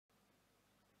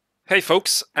Hey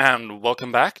folks, and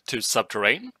welcome back to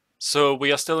Subterrain. So we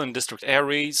are still in District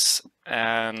Ares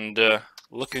and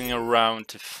looking around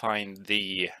to find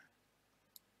either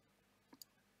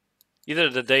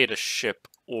the data ship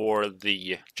or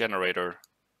the generator.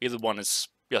 Either one is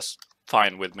just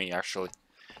fine with me actually.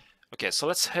 Okay, so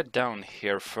let's head down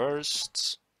here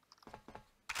first.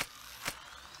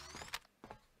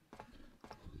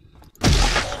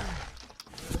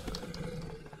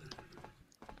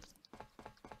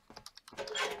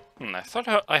 I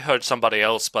thought I heard somebody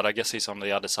else, but I guess he's on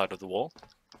the other side of the wall.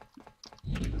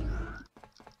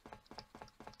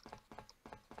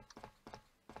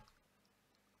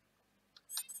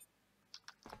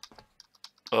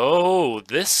 Oh,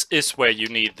 this is where you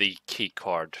need the key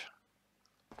card.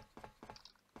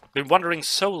 Been wondering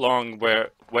so long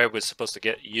where we're supposed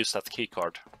to use that key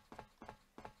card.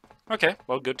 Okay,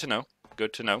 well, good to know.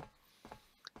 Good to know.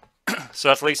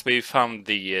 So at least we found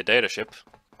the data ship,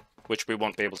 which we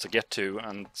won't be able to get to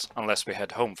unless we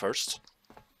head home first.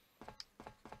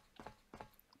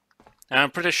 And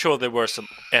I'm pretty sure there were some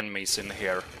enemies in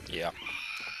here. Yeah.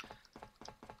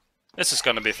 This is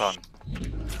gonna be fun.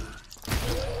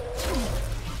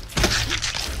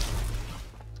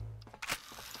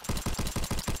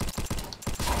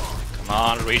 Come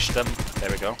on, reach them.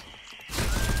 There we go.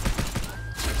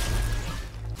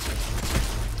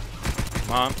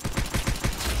 Come on.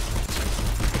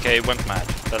 Okay, it went mad.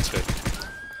 That's good.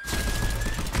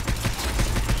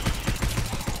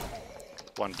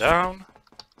 One down.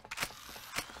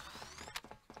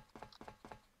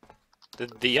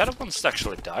 Did the other ones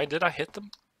actually die? Did I hit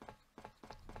them?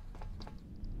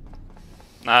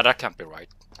 Nah, that can't be right.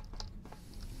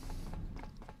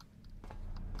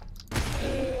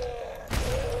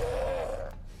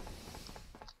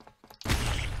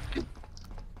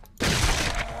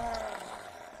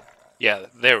 Yeah,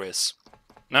 there is.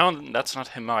 No, that's not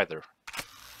him either.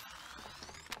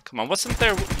 Come on, wasn't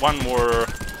there one more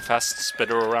fast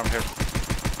spitter around here?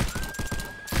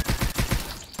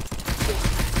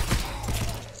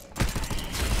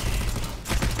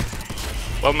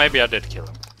 Well, maybe I did kill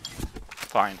him.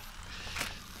 Fine.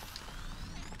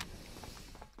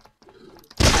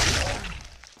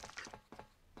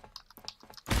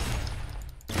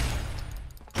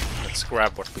 Let's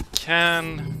grab what we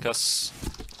can, because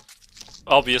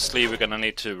obviously we're gonna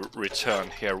need to return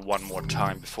here one more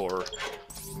time before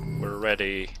we're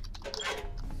ready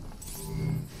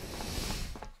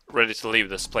to leave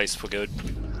this place for good.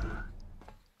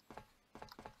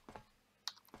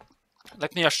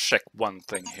 Let me just check one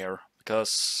thing here,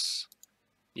 because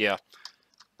yeah,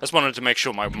 I just wanted to make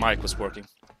sure my mic was working.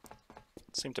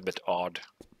 It seemed a bit odd.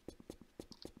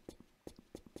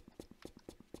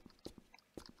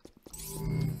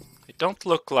 It don't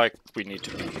look like we need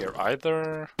to be here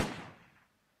either.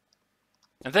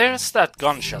 And there's that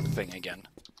gunshot thing again.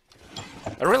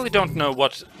 I really don't know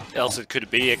what else it could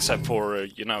be except for,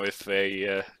 you know, if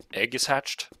a egg is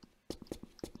hatched.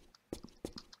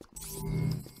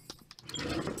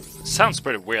 Sounds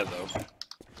pretty weird though,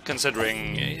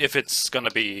 considering if it's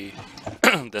gonna be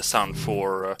the sound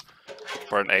for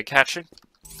an egg hatching.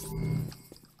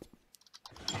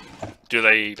 Do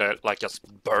they like just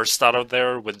burst out of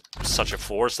there with such a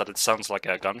force that it sounds like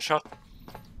a gunshot?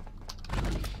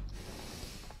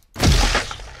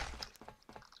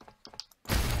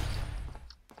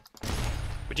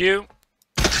 Would you?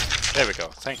 There we go,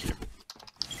 thank you.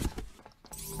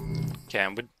 Okay,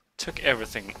 and we took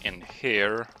everything in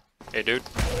here. Hey dude.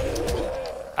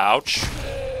 Ouch.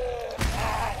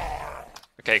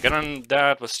 Okay,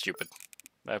 that was stupid.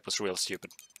 That was real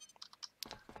stupid.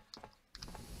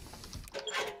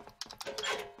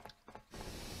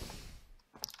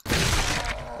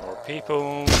 More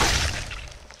people.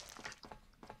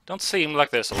 Don't seem like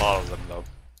there's a lot of them though.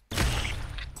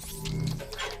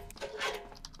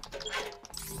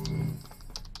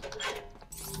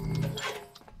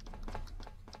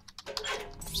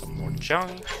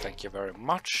 Junk, thank you very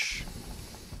much.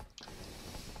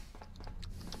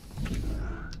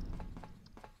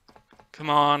 Come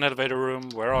on, elevator room,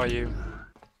 where are you?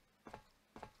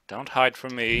 Don't hide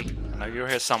from me. I know you're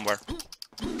here somewhere.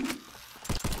 I'm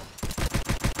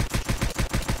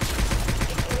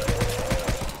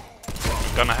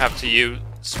gonna have to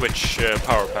switch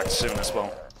power packs soon as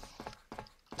well.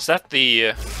 Is that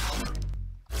the...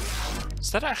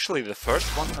 is that actually the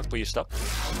first one that we used up?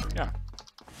 Yeah.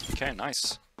 Okay,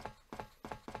 nice.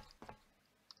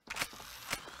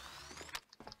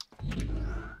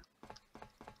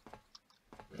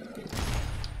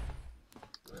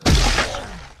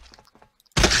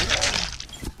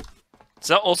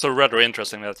 It's also rather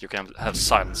interesting that you can have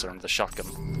silencer on the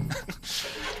shotgun.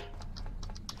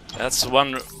 That's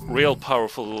one real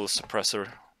powerful suppressor.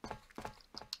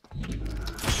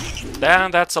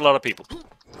 And that's a lot of people.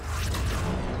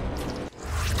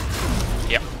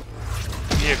 Yep.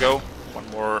 Here you go. One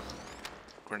more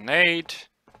grenade.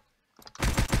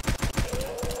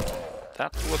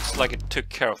 That looks like it took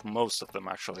care of most of them,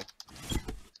 actually.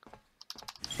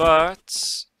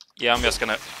 But yeah, I'm just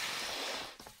gonna...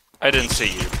 I didn't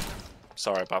see you.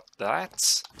 Sorry about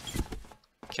that.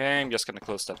 Okay, I'm just gonna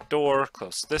close that door,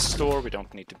 close this door. We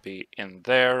don't need to be in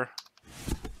there.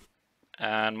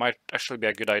 And might actually be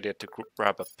a good idea to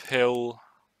grab a pill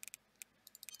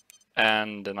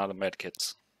and another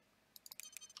medkit.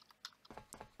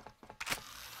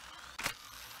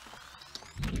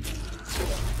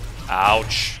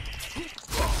 Ouch.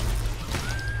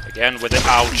 Again with the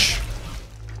ouch.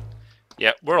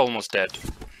 Yeah, we're almost dead.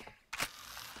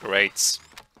 Great.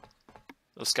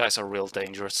 Those guys are real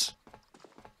dangerous.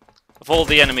 Of all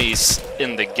the enemies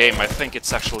in the game, I think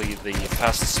it's actually the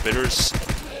fast spitters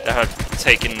that have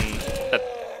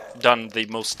done the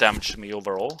most damage to me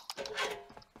overall.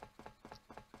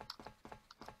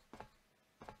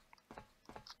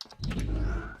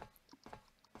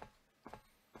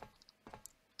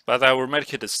 But our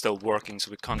medkit is still working, so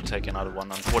we can't take another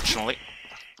one, unfortunately.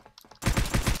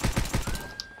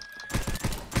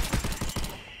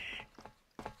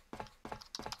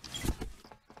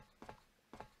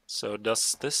 So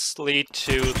does this lead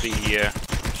to the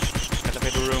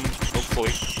elevator room?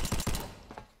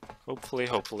 Hopefully.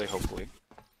 Hopefully.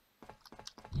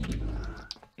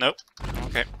 Nope.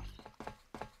 Okay.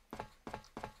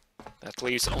 That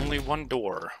leaves only one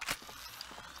door.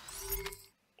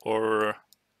 Or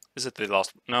is it the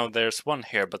last? No, there's one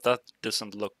here, but that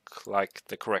doesn't look like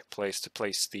the correct place to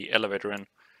place the elevator in.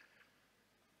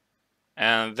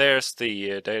 And there's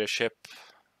the data ship,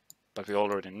 but we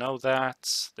already know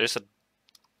that. There's a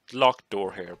locked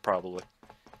door here, probably.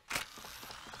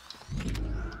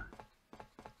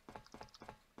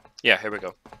 Yeah, here we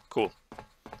go. Cool.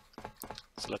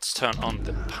 So let's turn on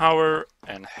the power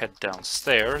and head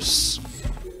downstairs.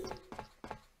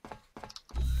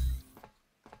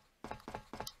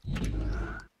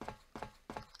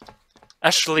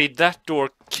 Actually, that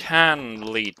door can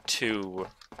lead to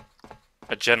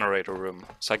a generator room,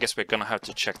 so I guess we're gonna have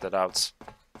to check that out.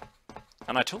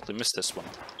 And I totally missed this one.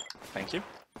 Thank you.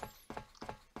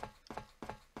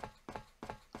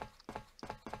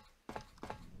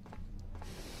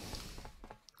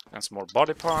 And some more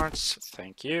body parts.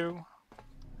 Thank you.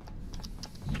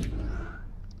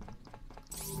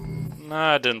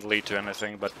 Nah, it didn't lead to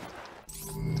anything, but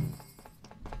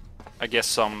I guess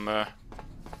some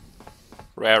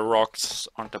rare rocks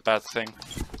aren't a bad thing.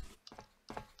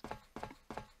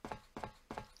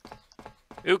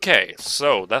 Okay,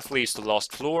 so that leaves the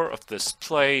last floor of this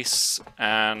place,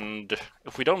 and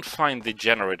if we don't find the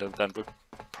generator, then we're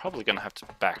probably gonna have to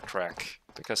backtrack,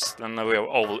 because then we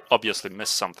all obviously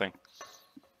missed something.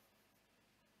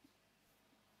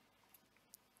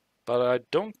 But I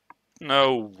don't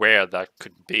know where that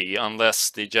could be, unless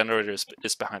the generator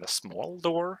is behind a small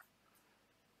door.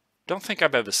 Don't think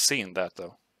I've ever seen that,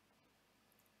 though.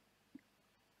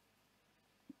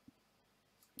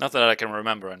 Not that I can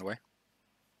remember, anyway.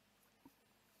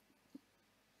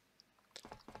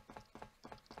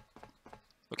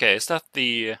 Okay, is that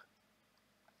the...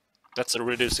 That's a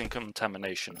reducing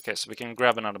contamination. Okay, so we can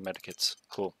grab another medikit.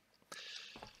 Cool.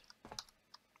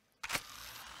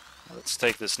 Let's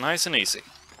take this nice and easy.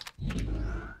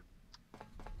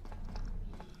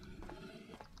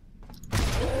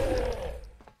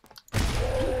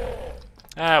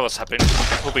 I was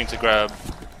hoping to grab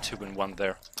 2 in 1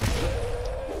 there.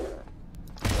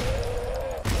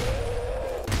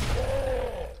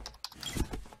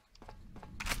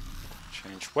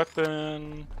 Change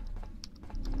weapon.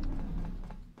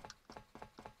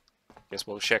 Guess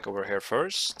we'll check over here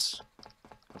first.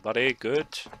 Nobody, good.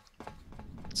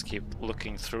 Let's keep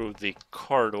looking through the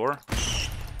corridor.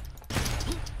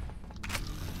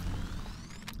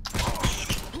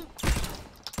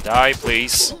 Die,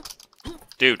 please.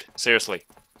 Dude, seriously.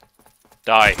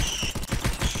 Die.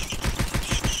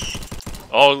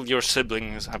 All your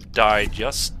siblings have died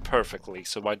just perfectly,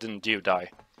 so why didn't you die?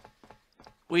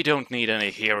 We don't need any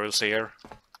heroes here.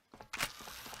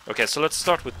 Okay, so let's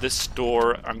start with this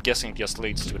door. I'm guessing it just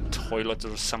leads to a toilet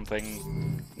or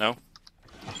something. No?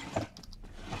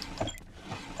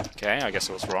 Okay, I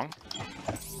guess I was wrong.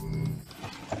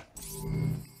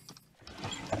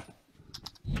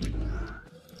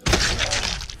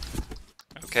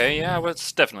 Okay, yeah, well,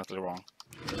 it's definitely wrong.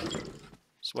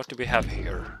 So what do we have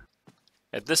here?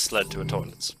 Yeah, this led to a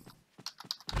toilet.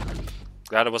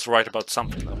 Glad I was right about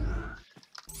something, though.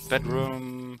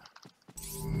 Bedroom...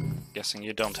 Guessing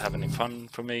you don't have any fun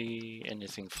for me.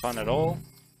 Anything fun at all?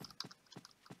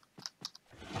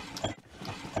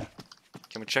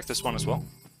 Can we check this one as well?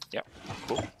 Yeah,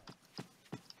 cool.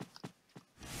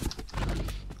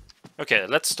 Okay,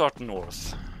 let's start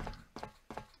north.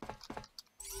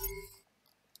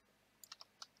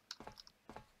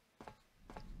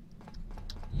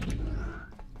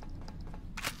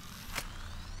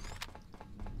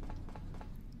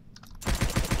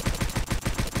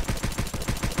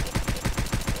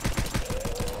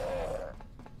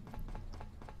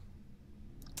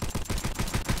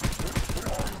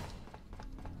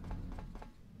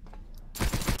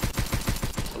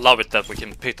 Love it that we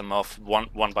can pick them off one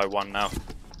by one now.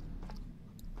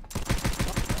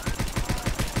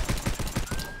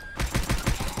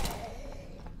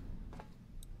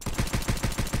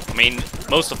 I mean,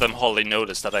 most of them hardly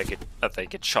notice that they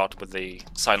get shot with the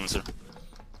silencer.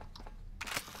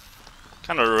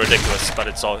 Kind of ridiculous, but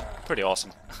it's all pretty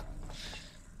awesome.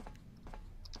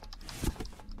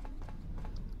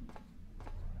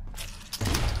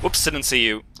 Whoops! Didn't see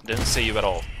you. Didn't see you at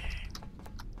all.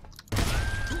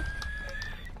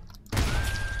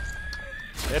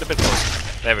 Get a bit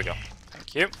closer. There we go.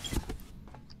 Thank you.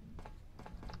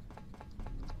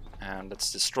 And let's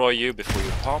destroy you before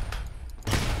you pop.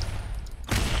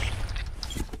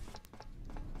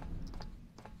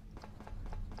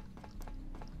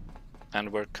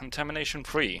 And we're contamination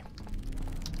free.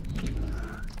 There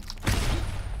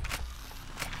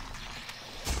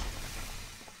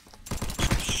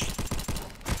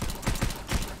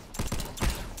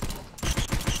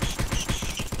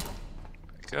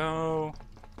we go.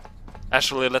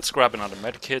 Actually, let's grab another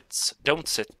medkit. Don't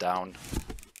sit down.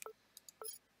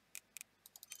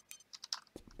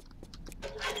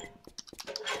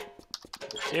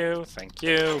 Thank you, thank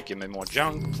you. Give me more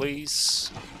junk, please.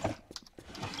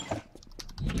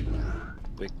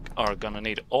 We are gonna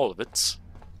need all of it.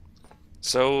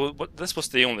 So, this was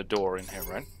the only door in here,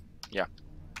 right? Yeah.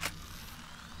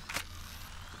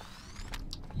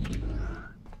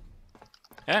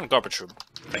 And garbage room.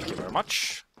 Thank you very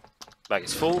much. Bag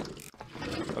is full.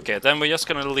 Okay, then we're just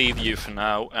gonna leave you for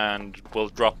now, and we'll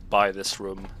drop by this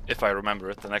room, if I remember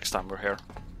it, the next time we're here.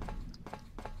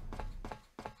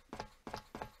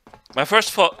 My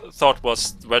first thought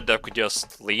was whether I could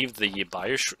just leave the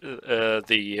Biosphere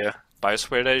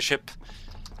data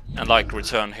and like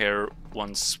return here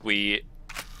once we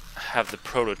have the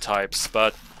prototypes,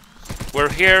 but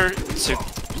we're here to...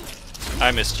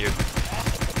 I missed you.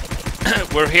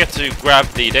 We're here to grab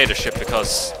the dataship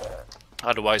because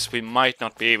otherwise we might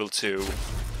not be able to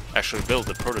actually build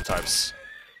the prototypes.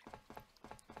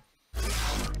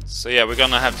 So yeah, we're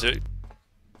gonna have to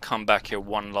come back here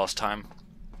one last time.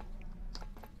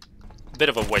 Bit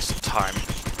of a waste of time.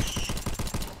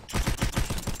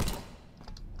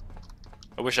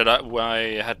 I wish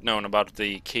I had known about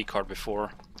the keycard before.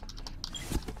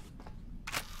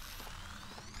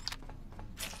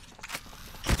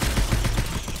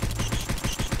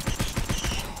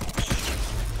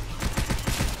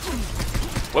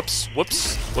 Whoops,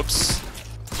 whoops, whoops.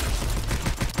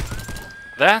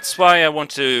 That's why I want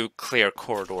to clear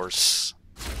corridors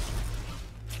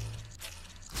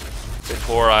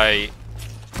before I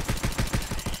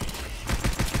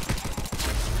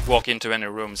walk into any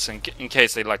rooms in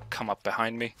case they like come up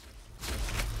behind me.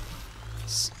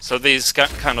 So these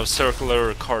kind of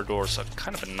circular corridors are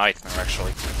kind of a nightmare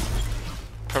actually.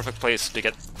 Perfect place to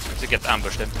get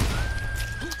ambushed in.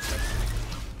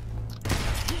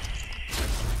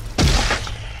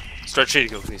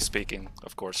 Strategically speaking,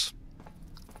 of course.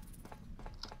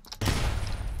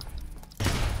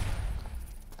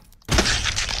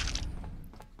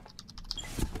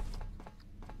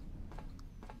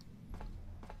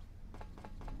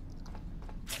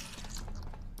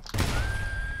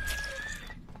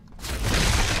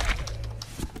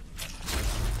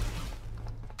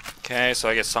 Okay, so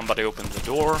I guess somebody opened the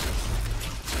door.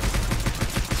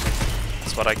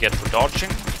 That's what I get for dodging,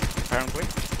 apparently.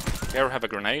 Here, have a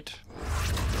grenade.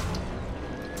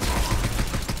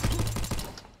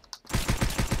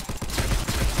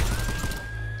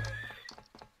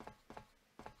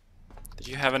 Did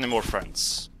you have any more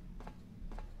friends?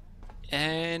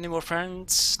 Any more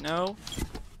friends? No?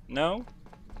 No?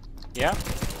 Yeah?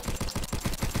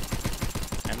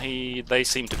 And they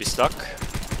seem to be stuck.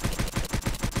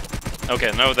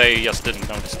 Okay, no, they just didn't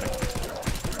notice me.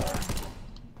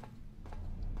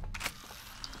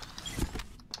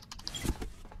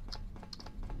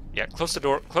 Yeah, close the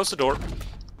door, close the door.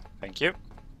 Thank you.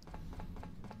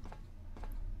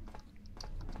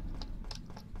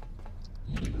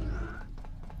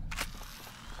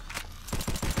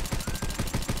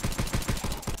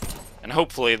 And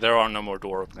hopefully there are no more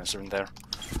door openers in there.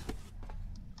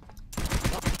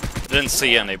 I didn't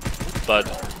see any,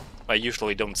 but I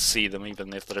usually don't see them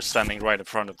even if they're standing right in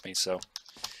front of me, so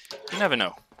you never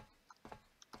know.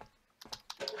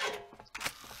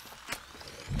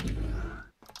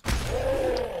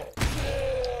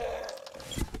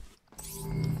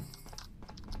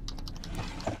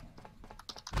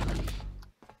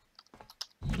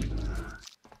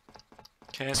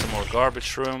 Okay, some more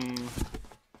garbage room.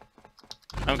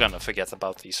 I'm gonna forget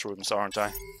about these rooms, aren't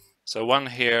I? So one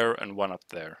here and one up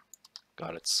there.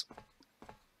 Got it.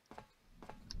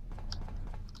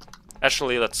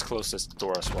 Actually, let's close this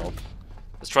door as well.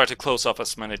 Let's try to close off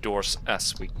as many doors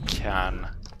as we can.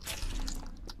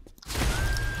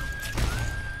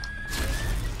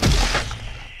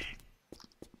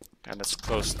 And let's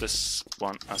close this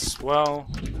one as well.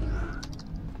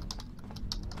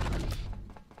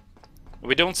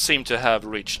 We don't seem to have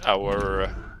reached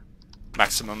our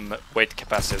maximum weight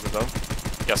capacity though.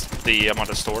 Just the amount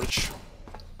of storage.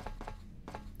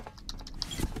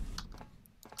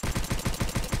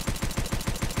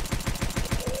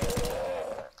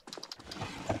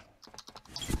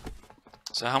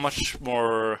 So how much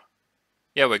more?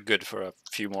 Yeah, we're good for a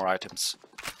few more items.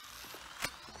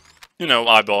 You know,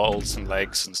 eyeballs and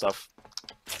legs and stuff.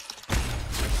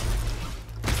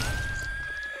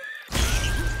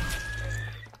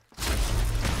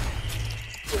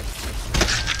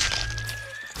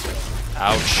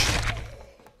 Ouch.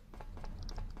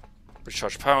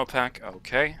 Recharge power pack,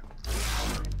 okay.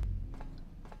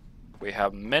 We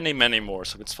have many, many more,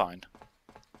 so it's fine.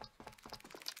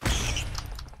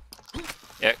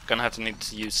 Yeah, gonna have to need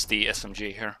to use the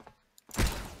SMG here.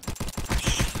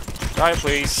 Die,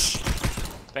 please.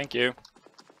 Thank you.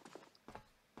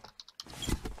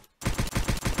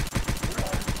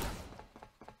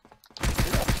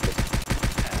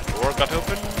 And door got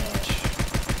opened.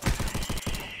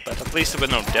 But at least there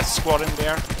was no death squad in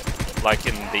there, like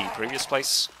in the previous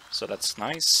place, so that's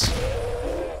nice.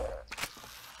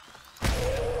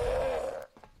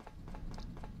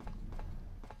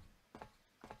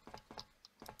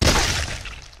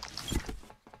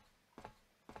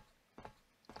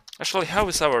 Actually, how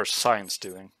is our science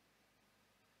doing?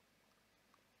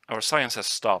 Our science has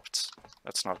stopped.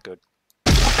 That's not good.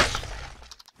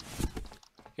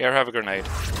 Here, have a grenade.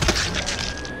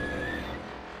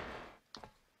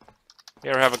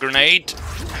 Here, have a grenade.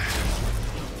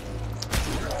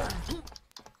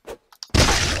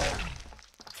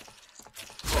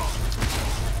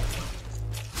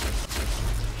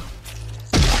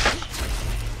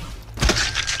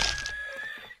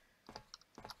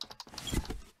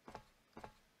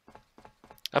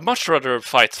 I'd much rather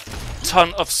fight a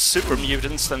ton of super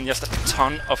mutants than just a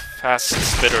ton of fast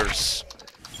spitters.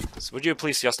 So would you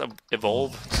please just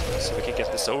evolve so we can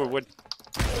get this over with?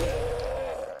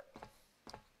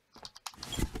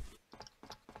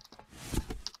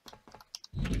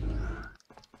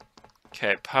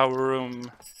 Okay, power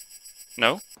room.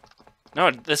 No?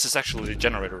 No, this is actually the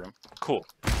generator room. Cool.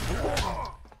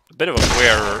 A bit of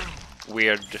a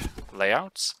weird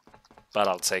layout, but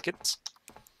I'll take it.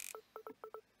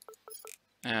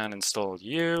 And install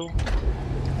you.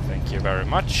 Thank you very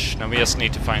much. Now we just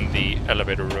need to find the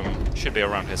elevator room. Should be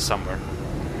around here somewhere.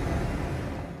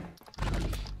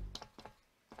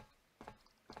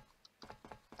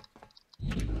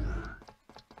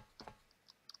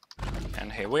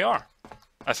 And here we are,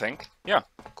 I think. Yeah,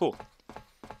 cool.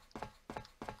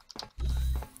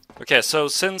 Okay, so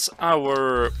since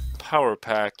our power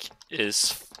pack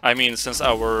is... since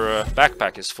our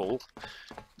backpack is full,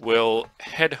 we'll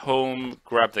head home,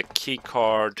 grab the key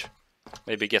card,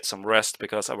 maybe get some rest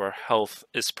because our health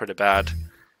is pretty bad,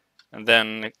 and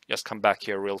then just come back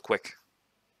here real quick.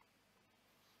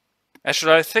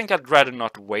 Actually, I think I'd rather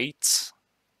not wait.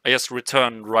 I just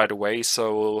return right away,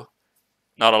 so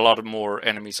not a lot of more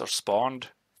enemies are spawned.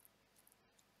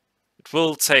 It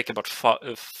will take about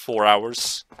 4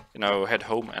 hours, head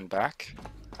home and back.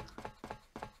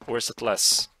 Or is it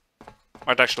less?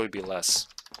 Might actually be less.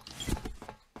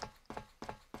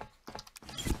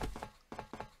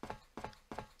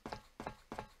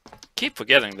 Keep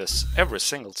forgetting this every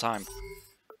single time.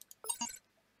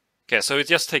 Okay, so it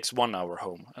just takes 1 hour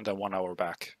home and then 1 hour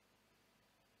back.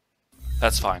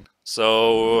 That's fine.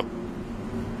 So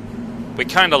we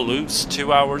kind of lose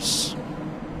 2 hours,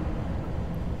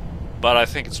 but I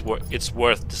think it's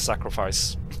worth the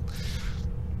sacrifice.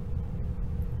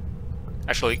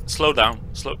 Actually, slow down.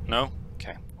 No.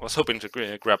 Okay, I was hoping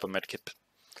to grab a medkit,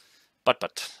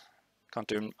 but can't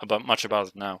do much about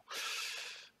it now.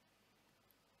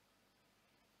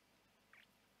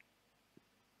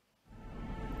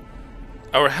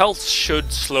 Our health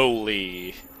should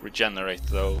slowly regenerate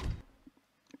though.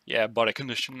 Yeah, body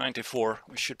condition 94,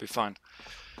 we should be fine.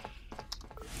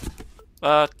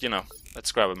 But, you know,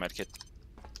 let's grab a medkit.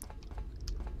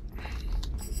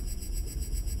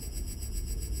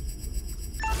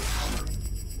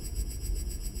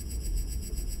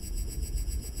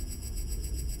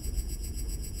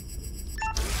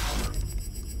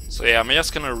 So yeah, I'm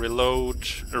just gonna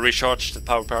recharge the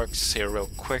power packs here real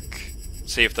quick.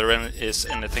 See if there is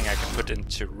anything I can put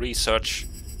into research,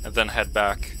 and then head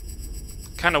back.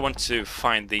 Kinda want to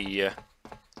find the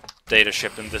data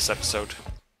ship in this episode.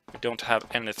 We don't have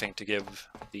anything to give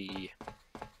the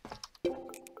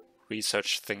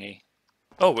research thingy.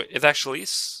 Oh, it actually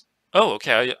is. Oh,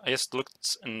 okay, I just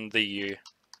looked in the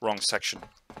wrong section.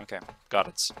 Okay, got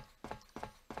it.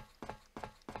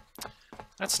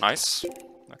 That's nice.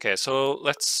 Okay, so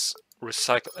let's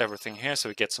recycle everything here so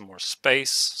we get some more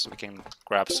space, so we can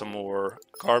grab some more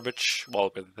garbage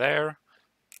while we're there.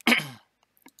 We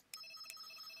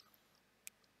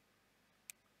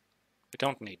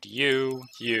don't need you,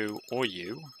 you, or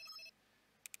you.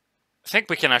 I think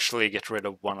we can actually get rid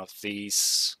of one of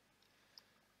these.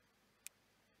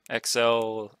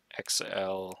 XL,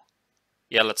 XL.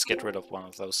 Yeah, let's get rid of one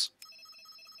of those.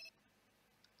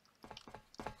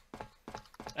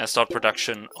 And start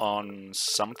production on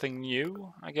something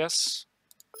new, I guess.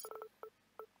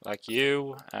 Like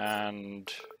you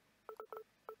and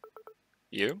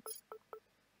you.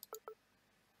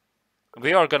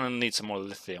 We are gonna need some more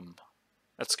lithium.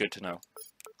 That's good to know.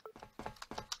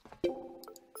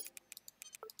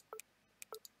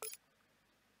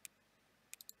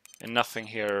 And nothing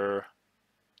here.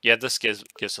 Yeah, this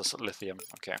gives us lithium.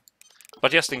 Okay.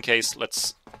 But just in case,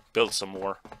 let's build some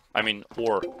more. I mean,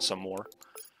 ore some more.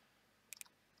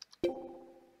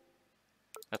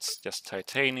 That's just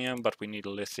titanium, but we need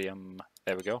lithium.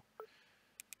 There we go.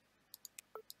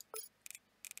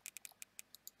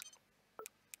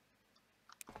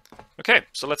 Okay,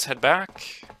 so let's head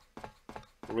back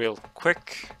real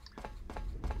quick.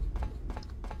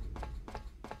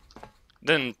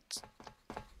 Then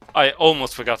I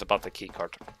almost forgot about the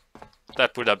keycard.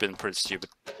 That would have been pretty stupid.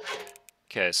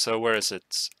 Okay, so where is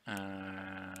it?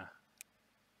 There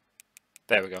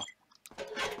we go.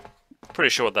 Pretty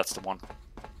sure that's the one.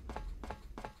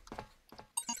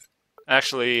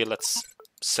 Actually, let's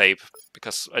save,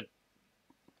 because I...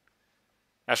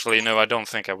 Actually, no, I don't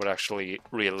think I would actually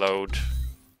reload.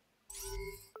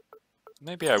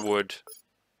 Maybe I would.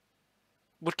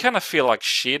 Would kind of feel like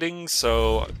cheating,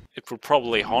 so it would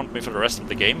probably haunt me for the rest of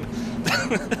the game.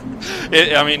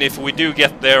 I mean, if we do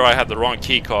get there, I had the wrong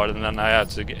keycard, and then I had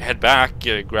to head back,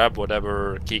 grab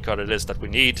whatever keycard it is that we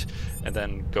need, and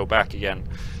then go back again.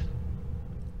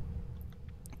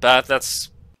 But that's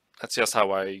just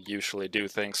how I usually do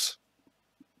things.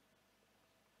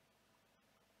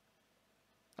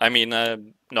 I mean,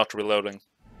 not reloading.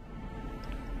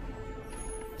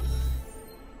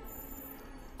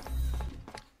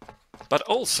 But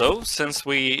also, since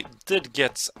we did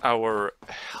get our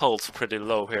health pretty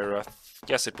low here, I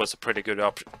guess it was a pretty good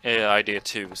idea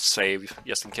to save,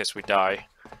 just in case we die.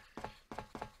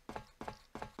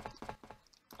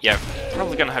 Yeah,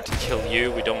 probably gonna have to kill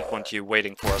you. We don't want you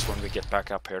waiting for us when we get back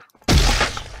up here.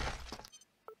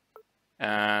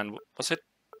 And was it?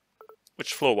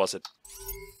 Which floor was it?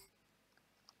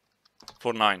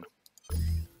 Floor 9.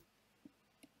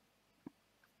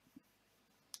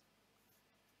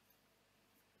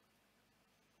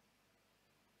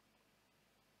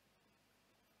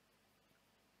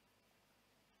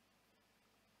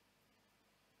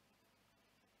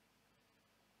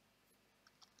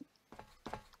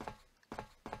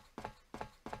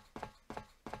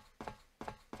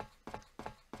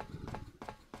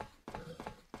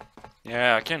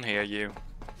 Yeah, I can hear you.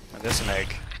 And there's an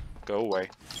egg. Go away.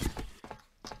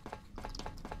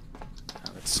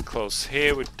 Now let's close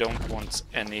here. We don't want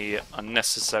any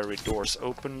unnecessary doors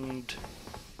opened.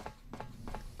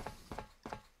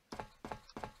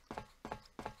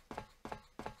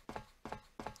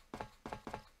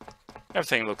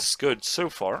 Everything looks good so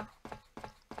far.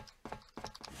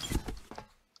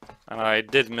 And I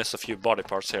did miss a few body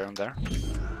parts here and there.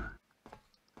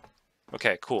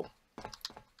 Okay, cool.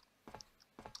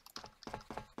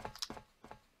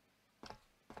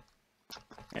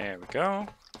 There we go.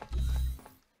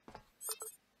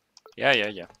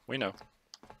 Yeah, we know.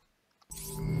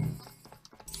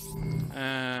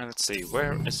 Let's see,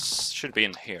 where is... should be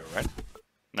in here, right?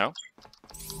 No?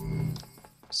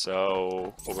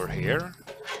 So, over here?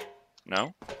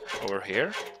 No? Over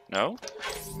here? No?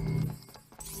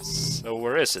 So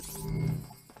where is it?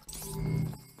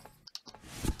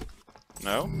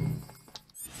 No?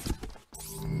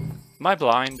 Am I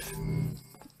blind?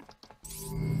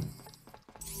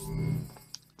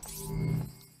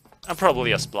 I'm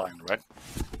probably just blind, right?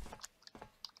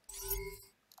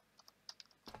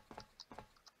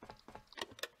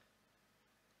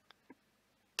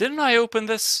 Didn't I open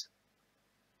this?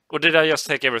 Or did I just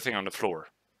take everything on the floor?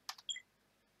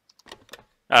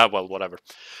 Well, whatever.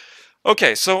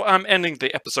 Okay, so I'm ending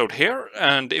the episode here,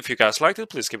 and if you guys liked it,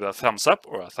 please give it a thumbs up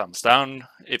or a thumbs down.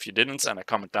 If you didn't, send a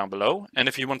comment down below. And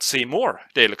if you want to see more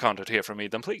daily content here from me,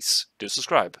 then please do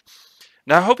subscribe.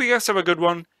 Now, I hope you guys have a good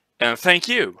one, and thank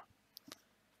you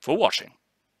for watching.